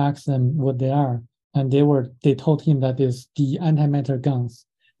 he asked them what they are, and they told him that is the antimatter guns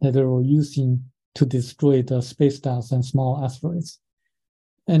that they were using to destroy the space dust and small asteroids.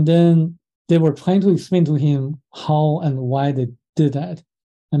 And then they were trying to explain to him how and why they did that.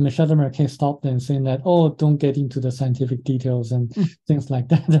 And Michel Desmarquet stopped them, saying that, "Oh, don't get into the scientific details and things like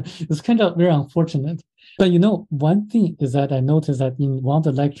that." It's kind of very unfortunate. But one thing is that I noticed that in one of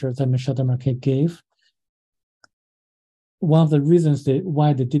the lectures that Michel Desmarquet gave, one of the reasons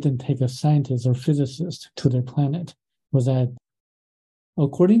why they didn't take a scientist or physicist to their planet was that,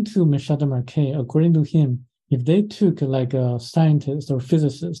 according to Michel de Marquet, according to him, if they took like a scientist or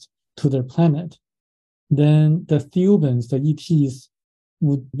physicist to their planet, then the Thiaoubans, the ETs,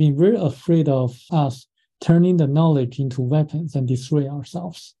 would be very afraid of us turning the knowledge into weapons and destroy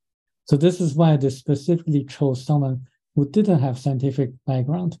ourselves. So this is why they specifically chose someone who didn't have scientific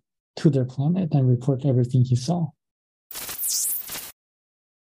background to their planet and report everything he saw.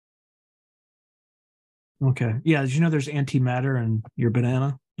 Okay. Yeah. Did you know there's antimatter in your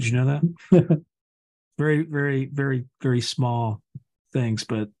banana? Did you know that? Very, very, very, very small things,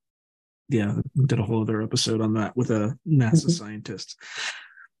 but yeah, did a whole other episode on that with a NASA scientist.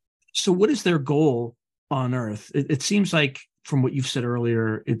 So what is their goal on Earth? It seems like from what you've said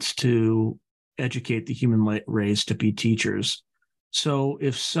earlier, it's to educate the human race to be teachers. So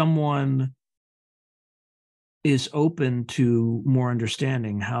if someone is open to more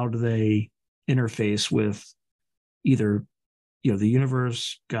understanding, how do they interface with either, the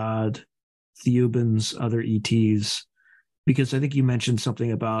universe, God, Thiaoubans, other ETs? Because I think you mentioned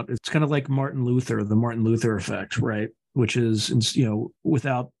something about, it's kind of like the Martin Luther effect, right? Which is,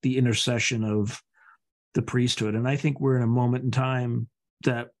 without the intercession of the priesthood. And I think we're in a moment in time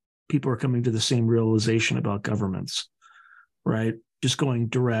that people are coming to the same realization about governments, right? Just going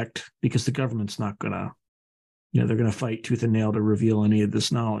direct, because the government's not going to, they're going to fight tooth and nail to reveal any of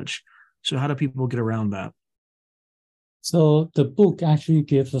this knowledge. So how do people get around that? So the book actually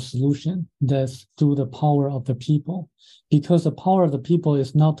gives a solution that's through the power of the people, because the power of the people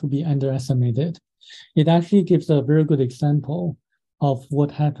is not to be underestimated. It actually gives a very good example of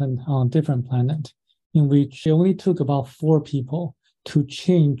what happened on different planets, in which it only took about 4 people to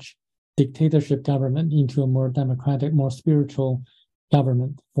change dictatorship government into a more democratic, more spiritual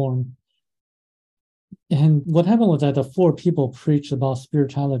government form. And what happened was that the 4 people preached about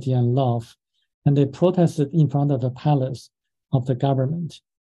spirituality and love, and they protested in front of the palace of the government,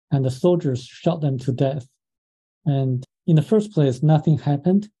 and the soldiers shot them to death. And in the first place, nothing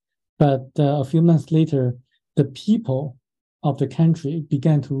happened, but a few months later, the people of the country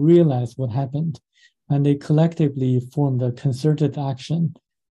began to realize what happened, and they collectively formed a concerted action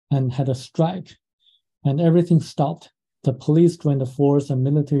and had a strike, and everything stopped. The police joined the force, and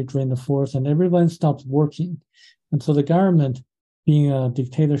military joined the force, and everyone stopped working. And so the government, being a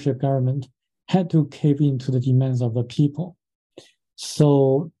dictatorship government, had to cave into the demands of the people.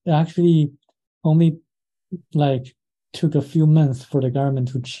 So it actually only took a few months for the government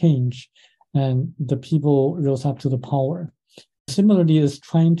to change, and the people rose up to the power. Similarly, it's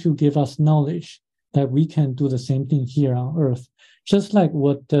trying to give us knowledge that we can do the same thing here on Earth, just like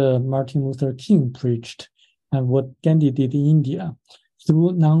what Martin Luther King preached and what Gandhi did in India.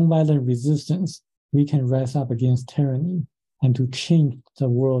 Through nonviolent resistance, we can rise up against tyranny and to change the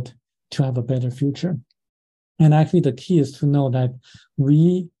world to have a better future. And actually, the key is to know that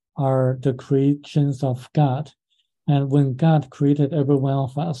we are the creations of God. And when God created every one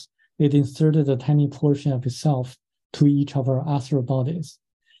of us, it inserted a tiny portion of itself to each of our astral bodies.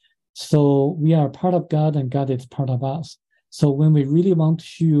 So we are part of God, and God is part of us. So when we really want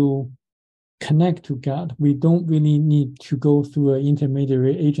to connect to God, we don't really need to go through an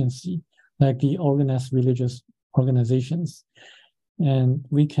intermediary agency like the organized religious organizations. And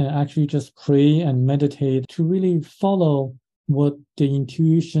we can actually just pray and meditate to really follow what the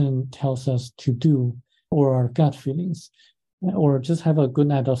intuition tells us to do, or our gut feelings, or just have a good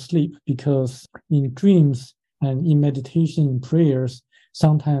night of sleep. Because in dreams and in meditation, in prayers,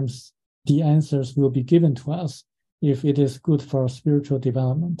 sometimes the answers will be given to us if it is good for our spiritual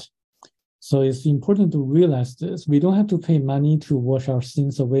development. So it's important to realize this. We don't have to pay money to wash our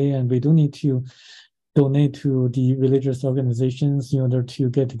sins away, and we don't need to donate to the religious organizations in order to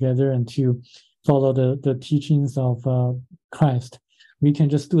get together and to follow the teachings of Christ. We can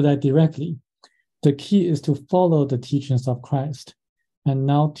just do that directly. The key is to follow the teachings of Christ and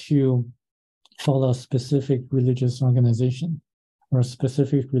not to follow a specific religious organization or a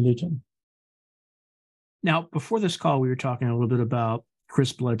specific religion. Now, before this call, we were talking a little bit about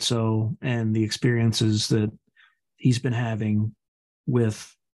Chris Bledsoe and the experiences that he's been having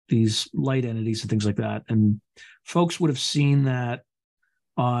with these light entities and things like that. And folks would have seen that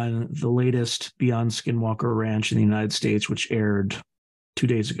on the latest Beyond Skinwalker Ranch in the United States, which aired 2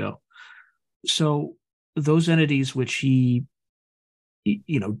 days ago. So those entities which he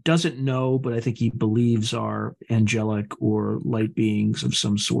doesn't know, but I think he believes are angelic or light beings of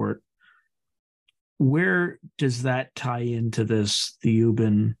some sort, where does that tie into this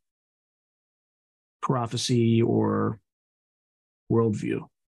Thiaoouban prophecy or worldview?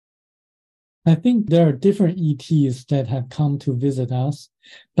 I think there are different ETs that have come to visit us,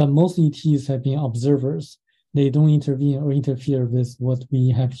 but most ETs have been observers. They don't intervene or interfere with what we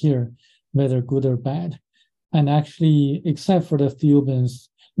have here, whether good or bad. And actually, except for the Thiaoubans,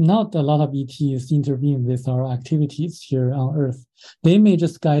 not a lot of ETs intervene with our activities here on Earth. They may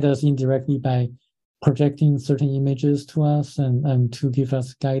just guide us indirectly by projecting certain images to us and to give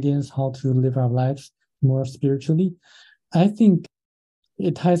us guidance how to live our lives more spiritually. I think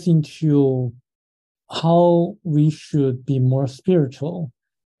it ties into how we should be more spiritual,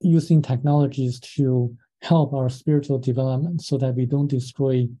 using technologies to help our spiritual development so that we don't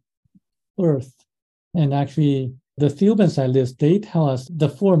destroy Earth. And actually, the Thiaoubans I list, they tell us the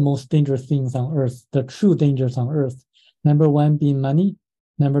four most dangerous things on Earth, the true dangers on Earth. Number one being money,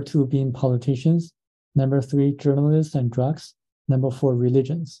 number two being politicians, number three, journalists and drugs, number four,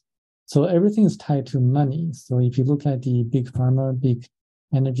 religions. So everything is tied to money. So if you look at the big pharma, big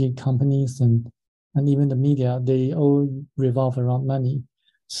energy companies, and even the media, they all revolve around money.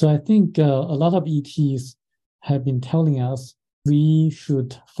 So I think a lot of ETs have been telling us we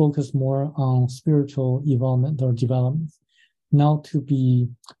should focus more on spiritual evolvement or development, not to be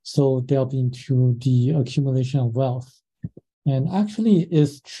so delved into the accumulation of wealth. And actually,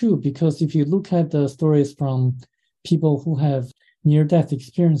 it's true because if you look at the stories from people who have near-death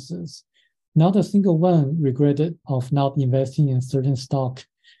experiences, not a single one regretted of not investing in certain stock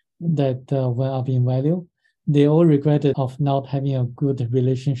that went up in value. They all regretted of not having a good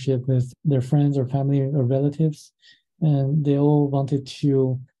relationship with their friends or family or relatives. And they all wanted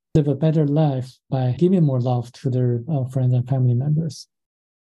to live a better life by giving more love to their friends and family members.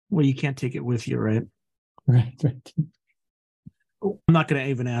 Well, you can't take it with you, right? Right. I'm not going to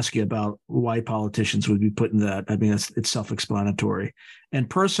even ask you about why politicians would be put in that. I mean, it's self-explanatory. And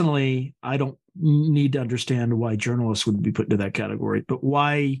personally, I don't need to understand why journalists would be put into that category. But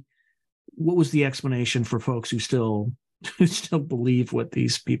why? What was the explanation for folks who still believe what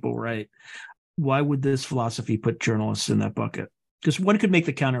these people write? Why would this philosophy put journalists in that bucket? Because one could make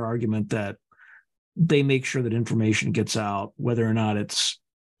the counter argument that they make sure that information gets out, whether or not it's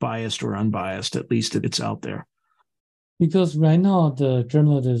biased or unbiased, at least it's out there. Because right now, the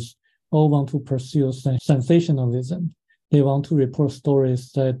journalists all want to pursue sensationalism. They want to report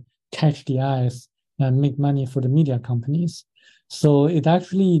stories that catch the eyes and make money for the media companies. So it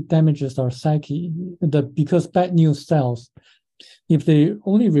actually damages our psyche because bad news sells. If they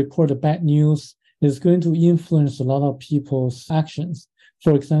only report the bad news, it's going to influence a lot of people's actions.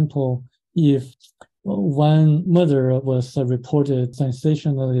 For example, if one murder was reported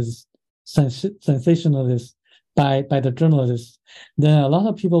sensationalist by the journalists, then a lot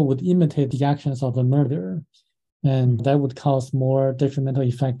of people would imitate the actions of the murderer, and that would cause more detrimental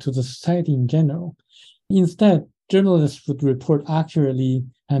effect to the society in general. Instead, journalists would report accurately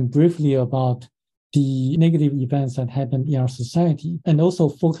and briefly about the negative events that happen in our society, and also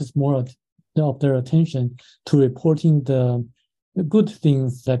focus more of their attention to reporting the good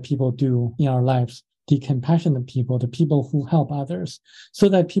things that people do in our lives, the compassionate people, the people who help others, so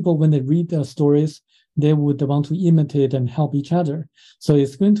that people, when they read the stories, they would want to imitate and help each other. So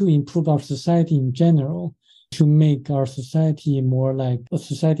it's going to improve our society in general, to make our society more like a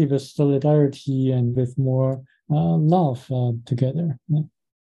society with solidarity and with more love together. Yeah.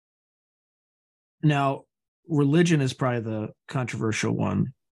 Now, religion is probably the controversial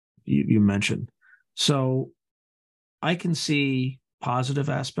one you mentioned. So I can see positive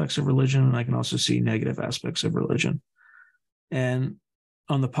aspects of religion, and I can also see negative aspects of religion. And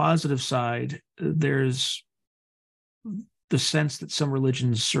on the positive side, there's the sense that some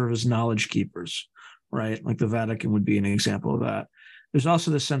religions serve as knowledge keepers, right? Like the Vatican would be an example of that. There's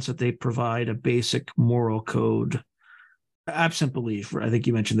also the sense that they provide a basic moral code, absent belief. I think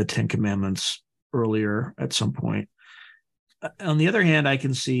you mentioned the Ten Commandments earlier at some point. On the other hand, I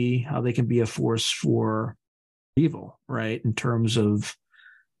can see how they can be a force for evil, right? In terms of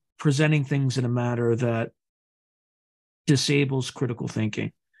presenting things in a manner that disables critical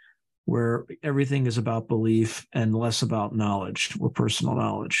thinking, where everything is about belief and less about knowledge or personal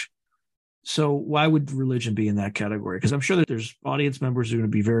knowledge. So why would religion be in that category? Because I'm sure that there's audience members who are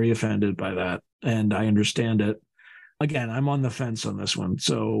going to be very offended by that, and I understand it. Again, I'm on the fence on this one.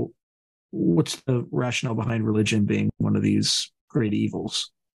 So what's the rationale behind religion being one of these great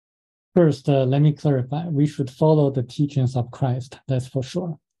evils? First, let me clarify. We should follow the teachings of Christ, that's for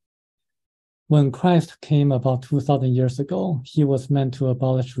sure. When Christ came about 2,000 years ago, he was meant to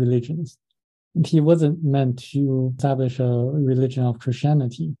abolish religions. He wasn't meant to establish a religion of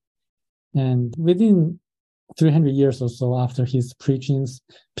Christianity. And within 300 years or so after his preachings,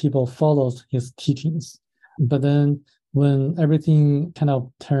 people followed his teachings. But then when everything kind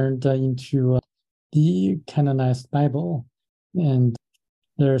of turned into the canonized Bible. And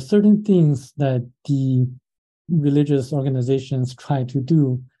there are certain things that the religious organizations try to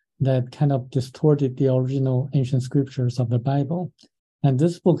do that kind of distorted the original ancient scriptures of the Bible. And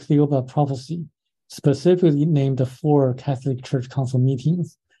this book, Thiaoouba Prophecy, specifically named the 4 Catholic Church Council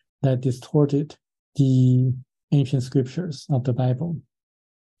meetings that distorted the ancient scriptures of the Bible.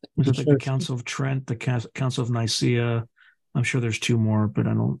 Was it like the Council of Trent, the Council of Nicaea? I'm sure there's 2 more, but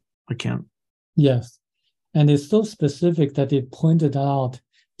I can't. Yes. And it's so specific that it pointed out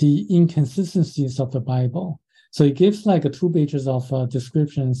the inconsistencies of the Bible. So it gives like 2 pages of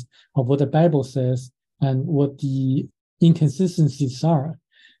descriptions of what the Bible says and what the inconsistencies are,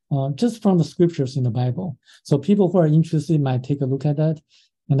 just from the scriptures in the Bible. So people who are interested might take a look at that.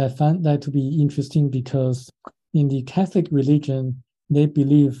 And I found that to be interesting because in the Catholic religion, they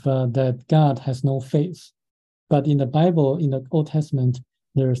believe that God has no face. But in the Bible, in the Old Testament,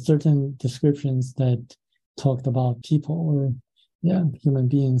 there are certain descriptions that talked about people or human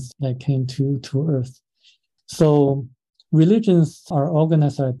beings that came to earth. So religions are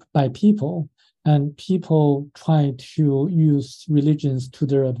organized by people, and people try to use religions to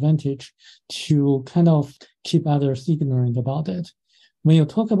their advantage to kind of keep others ignorant about it. When you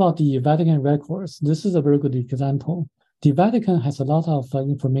talk about the Vatican records, this is a very good example. The Vatican has a lot of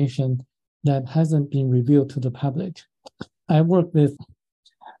information that hasn't been revealed to the public. I work with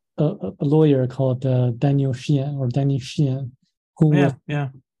a lawyer called Daniel Sheehan, who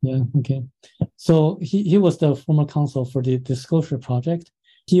okay. So he was the former counsel for the Disclosure Project.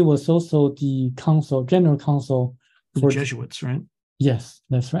 He was also the general counsel for the Jesuits, right? Yes,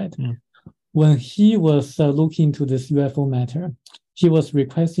 that's right. Yeah. When he was looking into this UFO matter, he was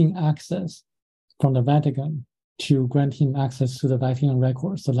requesting access from the Vatican to grant him access to the Vatican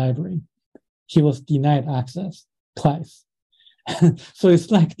records, the library. He was denied access twice. So it's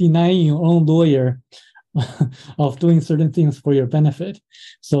like denying your own lawyer of doing certain things for your benefit.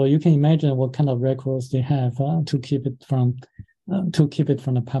 So you can imagine what kind of records they have to keep it from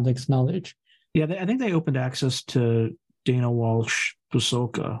the public's knowledge. Yeah, I think they opened access to Dana Walsh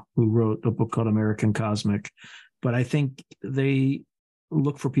Pasolka, who wrote a book called American Cosmic. But I think they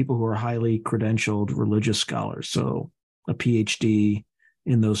look for people who are highly credentialed religious scholars, so a PhD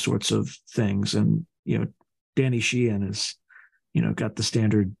in those sorts of things. And Danny Sheehan is got the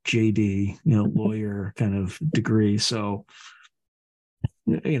standard JD, lawyer kind of degree. So,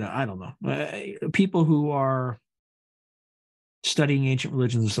 I don't know. People who are studying ancient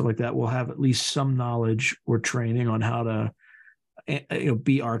religions and stuff like that will have at least some knowledge or training on how to,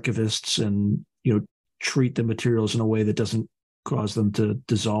 be archivists and, treat the materials in a way that doesn't cause them to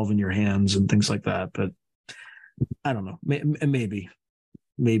dissolve in your hands and things like that. But I don't know. Maybe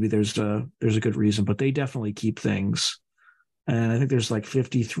there's a good reason, but they definitely keep things. And I think there's like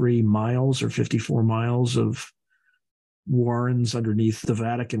 53 miles or 54 miles of warrens underneath the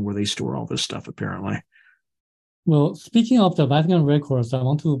Vatican where they store all this stuff, apparently. Well, speaking of the Vatican records, I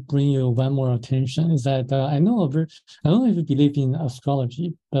want to bring you one more attention. Is that I don't know if you believe in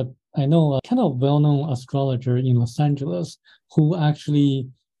astrology, but I know a kind of well-known astrologer in Los Angeles who actually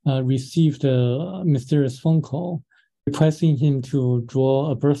received a mysterious phone call requesting him to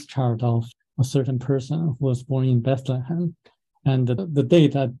draw a birth chart of a certain person who was born in Bethlehem. And the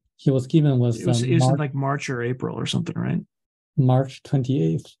date that he was given was like March or April or something, right? March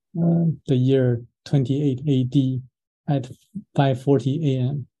 28th, the year 28 AD at 5:40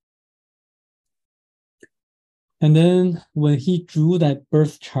 a.m. And then when he drew that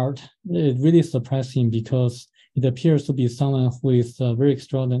birth chart, it really surprised him because it appears to be someone who is very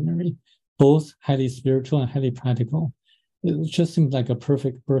extraordinary, both highly spiritual and highly practical. It just seems like a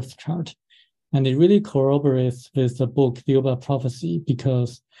perfect birth chart. And it really corroborates with the book, Thiaoouba Prophecy,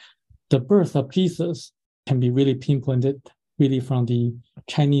 because the birth of Jesus can be really pinpointed really from the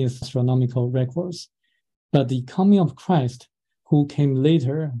Chinese astronomical records. But the coming of Christ, who came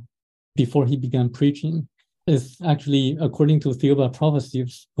later, before he began preaching, is actually, according to Thiaoouba Prophecy,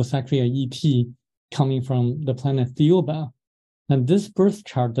 was actually an ET coming from the planet Thiaoouba. And this birth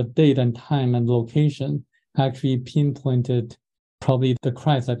chart, the date and time and location, actually pinpointed probably the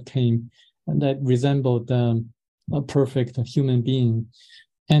Christ that came that resembled a perfect human being.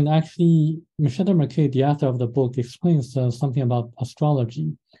 And actually, Michel de Marquet, the author of the book, explains something about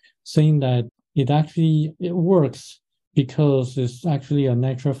astrology, saying that it works because it's actually a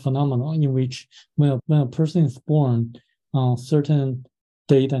natural phenomenon in which when a person is born on a certain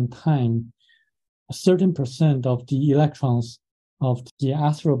date and time, a certain percent of the electrons of the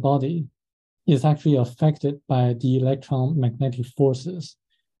astral body is actually affected by the electromagnetic forces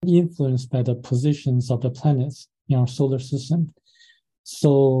influenced by the positions of the planets in our solar system.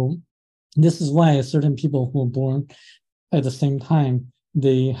 So this is why certain people who are born at the same time,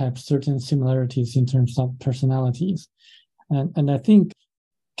 they have certain similarities in terms of personalities. And I think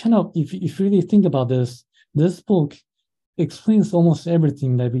kind of, if you really think about this book explains almost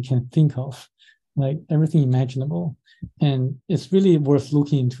everything that we can think of, like everything imaginable. And it's really worth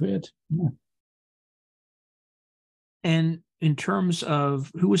looking into it. Yeah. And in terms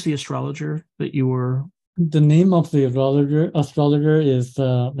of who was the astrologer that you were? The name of the astrologer is,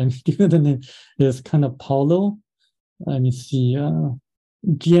 let me give you the name, is kind of Paulo. Let me see,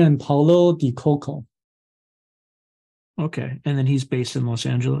 Gianpaolo Di Coco. Okay. And then he's based in Los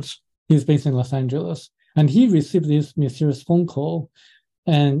Angeles. He's based in Los Angeles. And he received this mysterious phone call,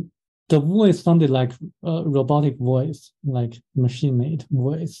 and the voice sounded like a robotic voice, like machine-made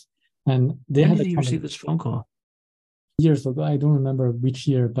voice. And they when had did he receive this phone call? Years ago. I don't remember which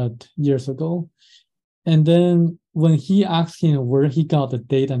year, but years ago. And then when he asked him where he got the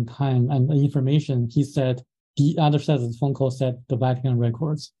date and time and the information, he said the other side of the phone call said the Vatican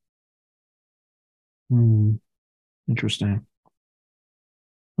records. Interesting.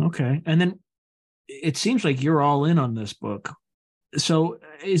 Okay. And then it seems like you're all in on this book. So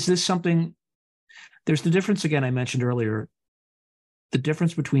is this something, there's the difference again I mentioned earlier, the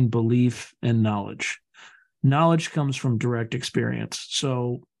difference between belief and knowledge. Knowledge comes from direct experience.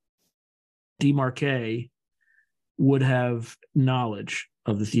 So Demarque would have knowledge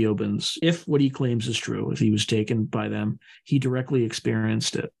of the Thiaoubans if what he claims is true, if he was taken by them, he directly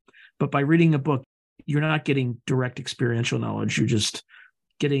experienced it. But by reading a book, you're not getting direct experiential knowledge. You're just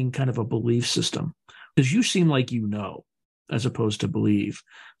getting kind of a belief system, because you seem like you know as opposed to believe.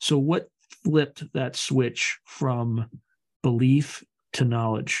 So what flipped that switch from belief to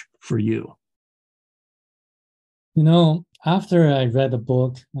knowledge for you? You know, after I read the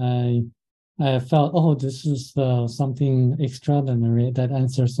book, I felt, oh, this is something extraordinary that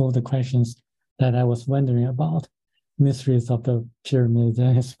answers all the questions that I was wondering about. Mysteries of the pyramid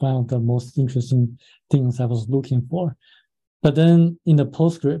is one of the most interesting things I was looking for. But then in the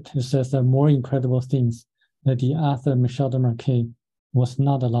postscript, it says that more incredible things that the author Michel Demarque was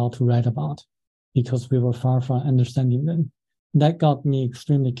not allowed to write about because we were far from understanding them. That got me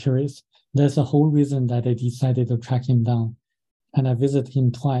extremely curious. There's a whole reason that I decided to track him down. And I visited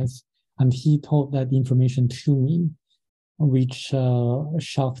him twice, and he told that information to me, which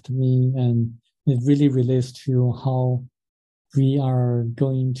shocked me. And it really relates to how we are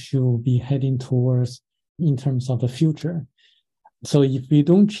going to be heading towards in terms of the future. So if we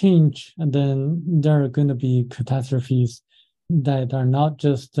don't change, then there are going to be catastrophes that are not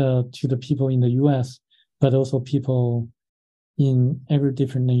just to the people in the US, but also people in every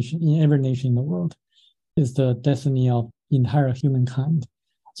different nation, in every nation in the world. Is the destiny of entire humankind.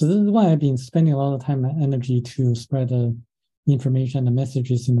 So this is why I've been spending a lot of time and energy to spread the information and the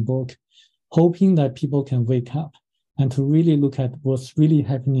messages in the book, hoping that people can wake up and to really look at what's really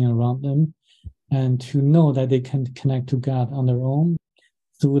happening around them, and to know that they can connect to God on their own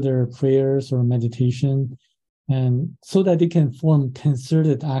through their prayers or meditation, and so that they can form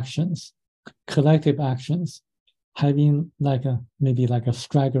concerted actions, collective actions, having maybe a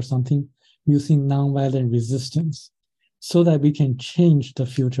strike or something, using nonviolent resistance, so that we can change the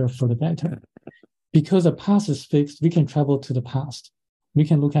future for the better. Because the past is fixed, we can travel to the past. We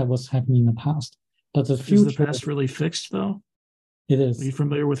can look at what's happening in the past. But the future... Is the past really fixed, though? It is. Are you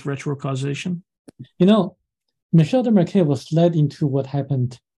familiar with retrocausation? You know, Michel Demarque was led into what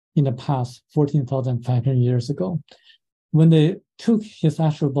happened in the past 14,500 years ago. When they took his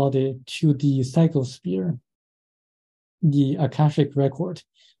astral body to the psychosphere, the Akashic record,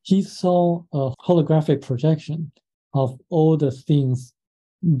 he saw a holographic projection of all the things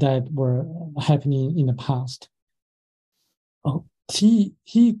that were happening in the past.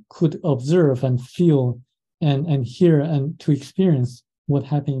 He could observe and feel and hear and to experience what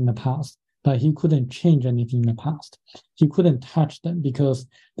happened in the past, but he couldn't change anything in the past. He couldn't touch them because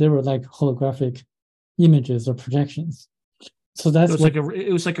they were like holographic images or projections. So that's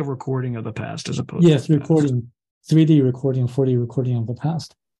it was like a recording of the past as opposed to recording, 3D recording, 4D recording of the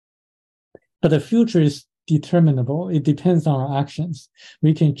past. But the future is determinable. It depends on our actions.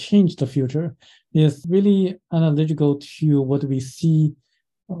 We can change the future. It's really analogical to what we see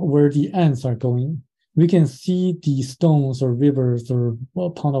where the ants are going. We can see the stones or rivers or a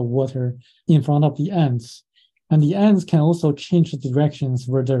pond of water in front of the ants. And the ants can also change the directions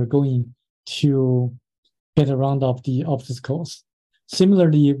where they're going to get around of the obstacles.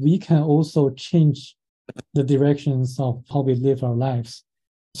 Similarly, we can also change the directions of how we live our lives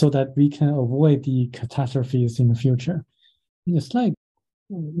so that we can avoid the catastrophes in the future. It's like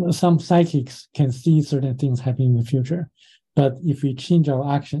some psychics can see certain things happening in the future, but if we change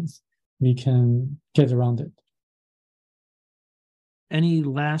our actions, we can get around it. Any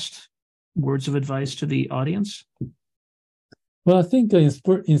last words of advice to the audience? Well, I think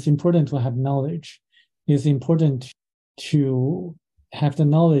it's important to have knowledge. It's important to have the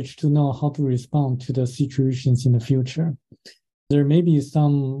knowledge to know how to respond to the situations in the future. There may be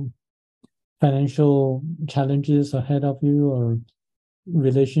some financial challenges ahead of you or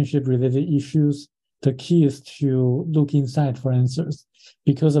relationship-related issues. The key is to look inside for answers,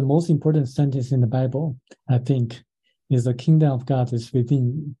 because the most important sentence in the Bible, I think, is the kingdom of God is within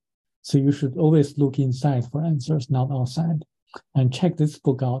you. So you should always look inside for answers, not outside. And check this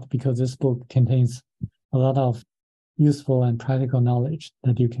book out, because this book contains a lot of useful and practical knowledge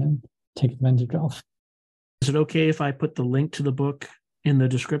that you can take advantage of. Is it okay if I put the link to the book in the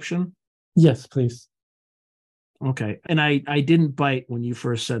description? Yes, please. Okay. And I didn't bite when you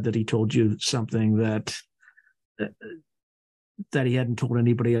first said that he told you something that he hadn't told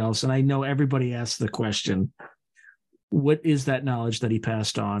anybody else. And I know everybody asks the question, what is that knowledge that he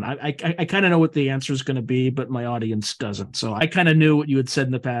passed on? I kind of know what the answer is going to be, but my audience doesn't. So I kind of knew what you had said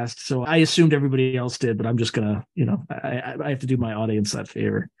in the past. So I assumed everybody else did, but I'm just going to, I have to do my audience that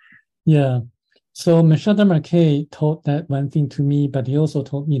favor. Yeah. So Michel Desmarquet told that one thing to me, but he also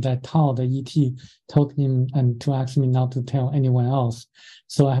told me that Tao, the ET, told him and to ask me not to tell anyone else.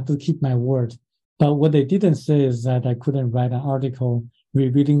 So I have to keep my word. But what they didn't say is that I couldn't write an article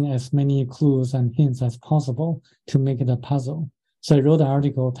revealing as many clues and hints as possible to make it a puzzle. So I wrote an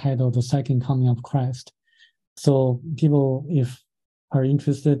article titled The Second Coming of Christ. So people, if are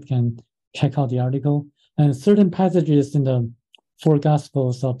interested, can check out the article. And certain passages in the four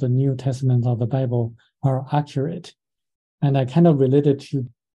Gospels of the New Testament of the Bible are accurate. And I kind of related to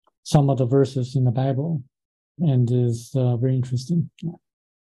some of the verses in the Bible, and is very interesting.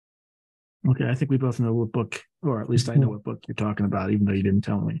 Okay, I think we both know what book, or at least I know what book you're talking about, even though you didn't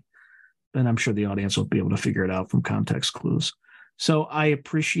tell me. And I'm sure the audience will be able to figure it out from context clues. So I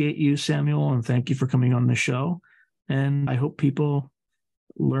appreciate you, Samuel, and thank you for coming on the show. And I hope people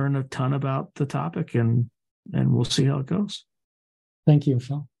learn a ton about the topic, and we'll see how it goes. Thank you,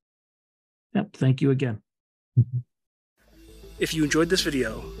 Sean. Yep, thank you again. Mm-hmm. If you enjoyed this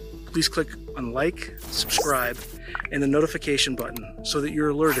video, please click on like, subscribe, and the notification button so that you're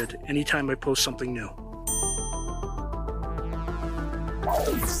alerted anytime I post something new.